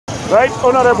Right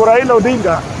Honorable Raila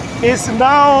Odinga, is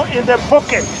now in the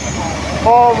pocket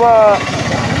of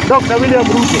Dr. William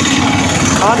Ruto.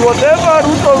 And whatever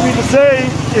Ruto will say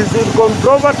is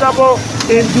incontrovertible,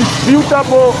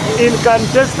 indisputable,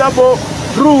 incontestable,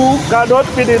 true, cannot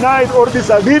be denied or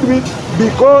disagreed with,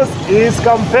 because he is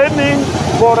campaigning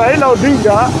for Raila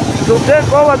Odinga to take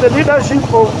over the leadership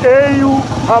of AU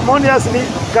harmoniously,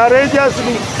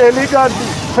 courageously, elegantly,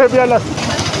 fabulously.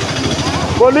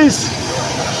 Police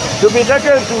to be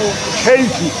taken to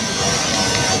Haiti.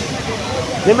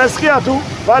 Nimesikia tu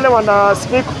wale wana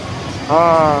speak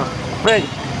French.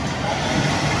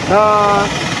 Na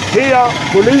here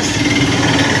police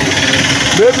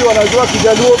maybe wanajua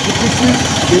Kijaluo, Kitusi,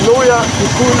 Kiluya,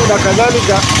 Kikuyu na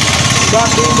kadhalika, na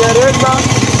Kiingereza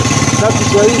na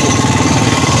Kiswahili.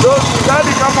 So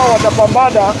sidhani kama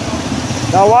watapambana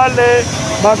na wale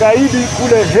magaidi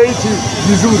kule Haiti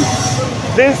vizuri.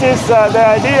 This is the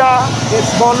idea, a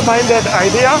small-minded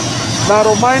idea,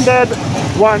 narrow-minded,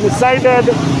 one-sided,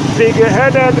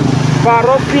 big-headed,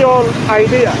 parochial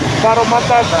idea,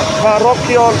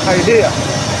 parochial idea.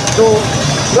 To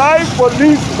drive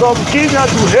police from Kenya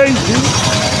to Haiti,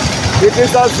 it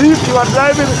is as if you are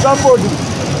driving somebody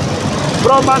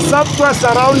from a sumptuous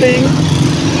surrounding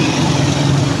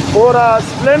or a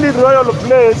splendid royal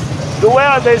place to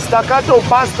where there is staccato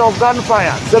burst of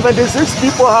gunfire. 76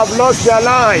 people have lost their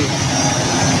lives.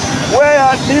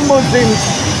 Where limousines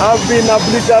have been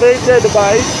obliterated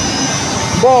by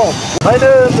bombs. My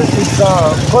name is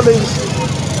Collins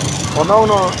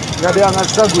Onaono Nyadianga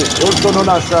Sagwe, also known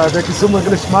as the Kisumu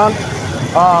Englishman,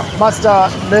 master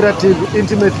narrative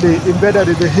intimately embedded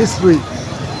in the history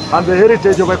and the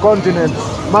heritage of a continent.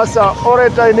 Master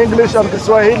orator in English and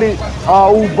Kiswahili,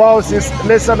 who bows his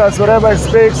listeners wherever he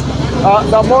speaks.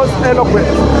 The most eloquent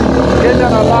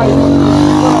Kenyan alive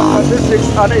statistics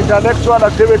and intellectual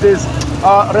activities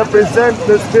represent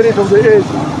the spirit of the age.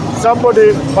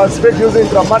 Somebody must speak using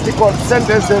grammatical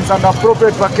sentences and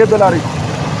appropriate vocabulary,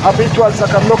 habitual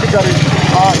circumlocutory,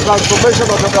 transformation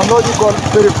of technological,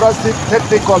 periphrastic,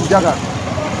 technical jargon.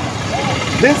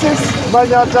 This is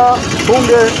Manyata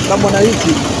Bunge la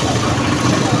Mwananchi,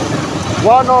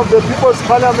 one of the People's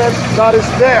Parliament that is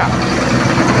there.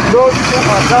 Not to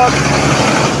attack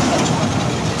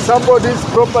somebody's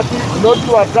property, not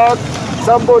to attack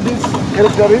somebody's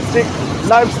characteristic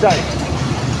lifestyle,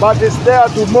 but is there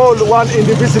to mold one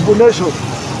indivisible nation,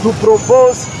 to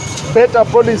propose better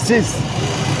policies,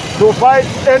 to fight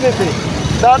anything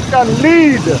that can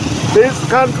lead this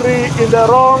country in the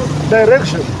wrong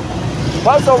direction.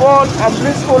 First of all, I'm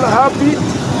blissful, happy,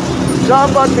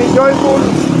 sharp and be joyful,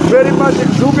 very much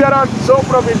exuberant, so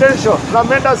providential,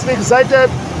 tremendously excited,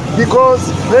 because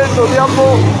President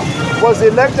Odhiambo was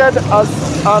elected as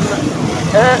an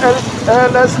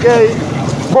LSK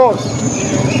boss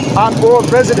and board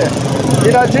president.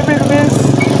 In achieving this,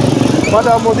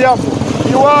 Madam Odhiambo,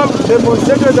 you have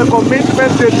demonstrated the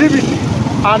commitment, creativity,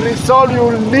 and resolve you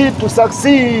will need to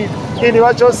succeed in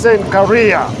your chosen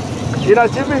career. In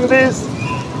achieving this,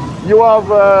 you have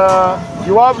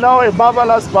now a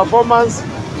marvelous performance,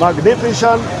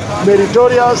 magnificent,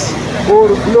 meritorious, or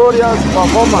glorious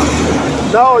performance.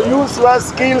 Now use your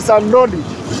skills and knowledge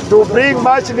to bring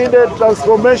much needed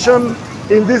transformation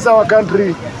in this our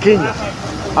country, Kenya.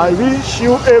 I wish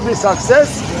you every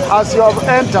success as you have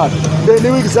entered the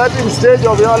new exciting stage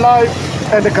of your life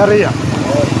and career.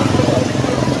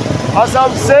 As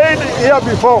I've said here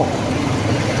before,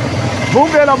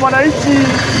 Bunge la Mwananchi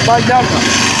Manyata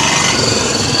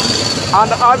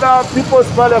and other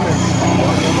People's Parliament,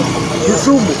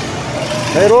 Kisumu,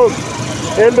 Nairobi,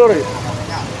 Eldoret,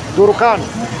 Turkana,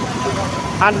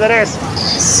 and the rest.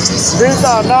 These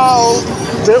are now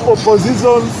the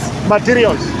opposition's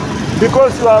materials,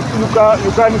 because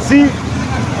you can see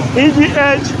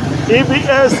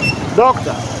EBS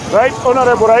Dr. Right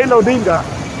Honorable Raila Odinga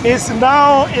is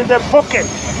now in the pocket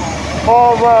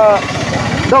of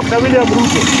Dr. William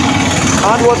Ruto.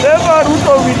 And whatever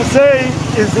Ruto will say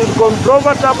is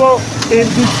incontrovertible,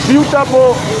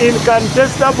 indisputable,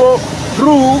 incontestable,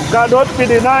 true, cannot be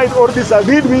denied or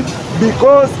disagreed with,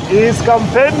 because he is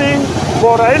campaigning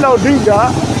for Raila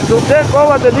Odinga to take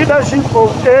over the leadership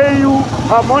of AU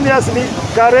harmoniously,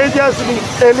 courageously,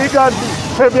 elegantly,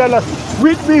 fabulously.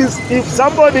 Which means if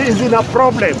somebody is in a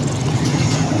problem,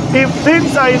 if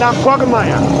things are in a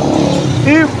quagmire,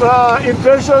 if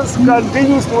inflation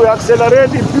continues to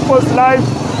accelerate in people's lives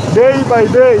day by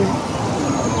day,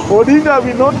 Odinga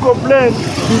will not complain,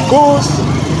 because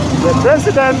the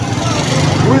president,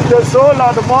 who is the soul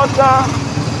and motor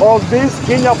of this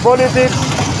Kenya politics,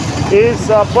 is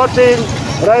supporting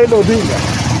Raila Odinga.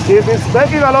 If he's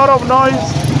making a lot of noise,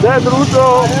 then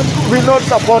Ruto will not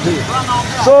support it.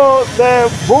 So the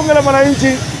Bunge la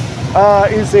Mwananchi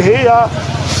is here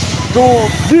to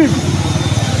give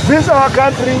this our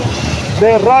country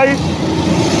the right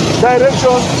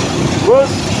direction.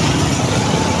 Because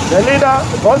the leader,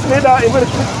 boss leader, even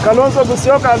Kalonzo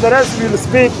Musyoka and the rest will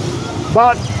speak,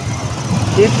 but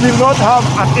it will not have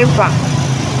an impact.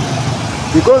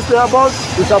 Because their boss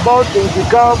is about to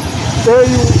become AU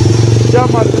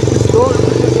chairman,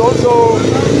 which is also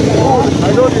good.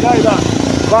 I don't deny that.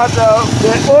 But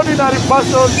the ordinary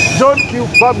person, John Q.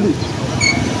 Public,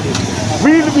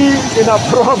 will be in a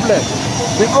problem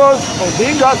because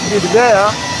Odinga has been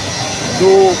there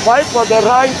to fight for the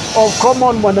right of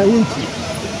common Mwananchi.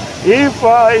 If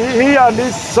he and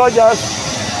his soldiers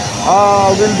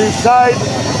will decide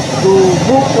to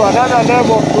move to another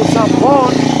level to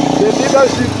support the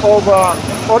leadership of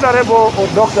Honorable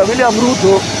Dr. William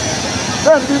Ruto,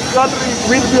 then this country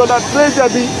will be on a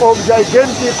tragedy of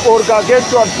gigantic or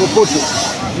gargantuan proportions.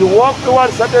 You walk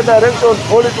towards certain direction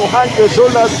only to hang your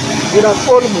shoulders in an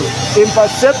almost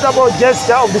imperceptible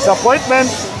gesture of disappointment,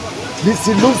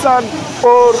 disillusion,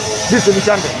 or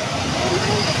disenchantment.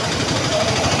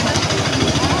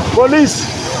 Police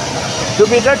to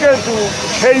be taken to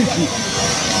Haiti.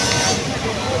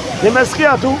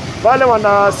 Nimesikia tu wale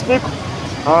wana speak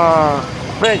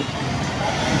French.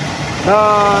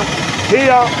 Na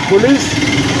here police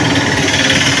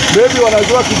maybe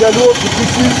wanajua Kijaluo,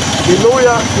 Kikisi,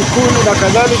 Kiluya, Kikuyu na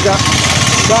kadhalika,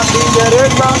 na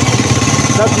Kiingereza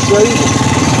na Kiswahili.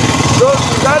 So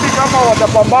sidhani kama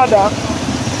watapambana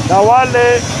na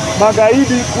wale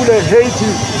magaidi kule Haiti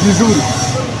vizuri.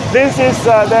 This is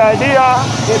the idea,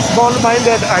 a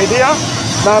small-minded idea,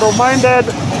 narrow-minded,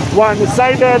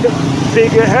 one-sided,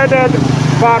 big-headed,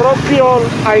 parochial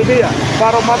idea,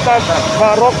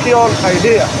 parochial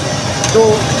idea. To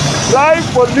drive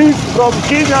police from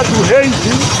Kenya to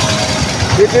Haiti,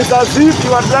 it is as if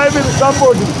you are driving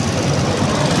somebody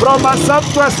from a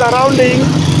sumptuous surrounding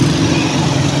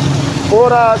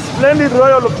or a splendid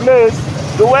royal place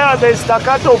to where there is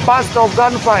staccato burst of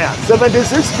gunfire.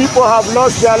 76 people have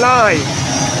lost their lives.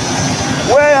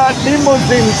 Where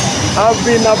limousines have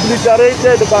been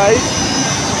obliterated by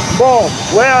bomb.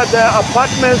 Where the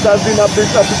apartments have been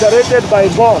obliterated by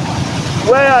bomb.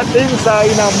 Where things are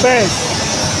in a mess.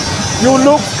 You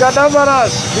look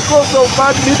cadaverous because of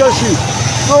bad leadership.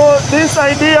 So this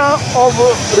idea of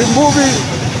removing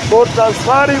or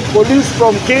transferring police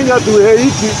from Kenya to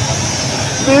Haiti,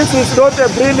 this is not a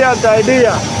brilliant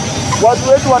idea. Watu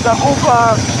wetu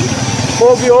watakufa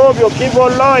ovyo ovyo, kivo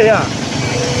lawyer,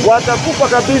 watakufa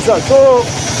kabisa. So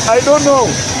I don't know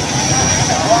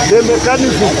the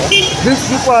mechanism these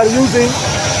people are using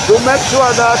to make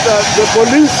sure that the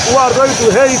police who are going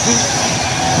to Haiti,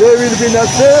 they will be in a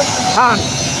safe hand.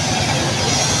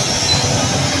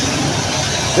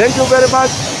 Thank you very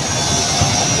much.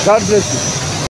 God bless you.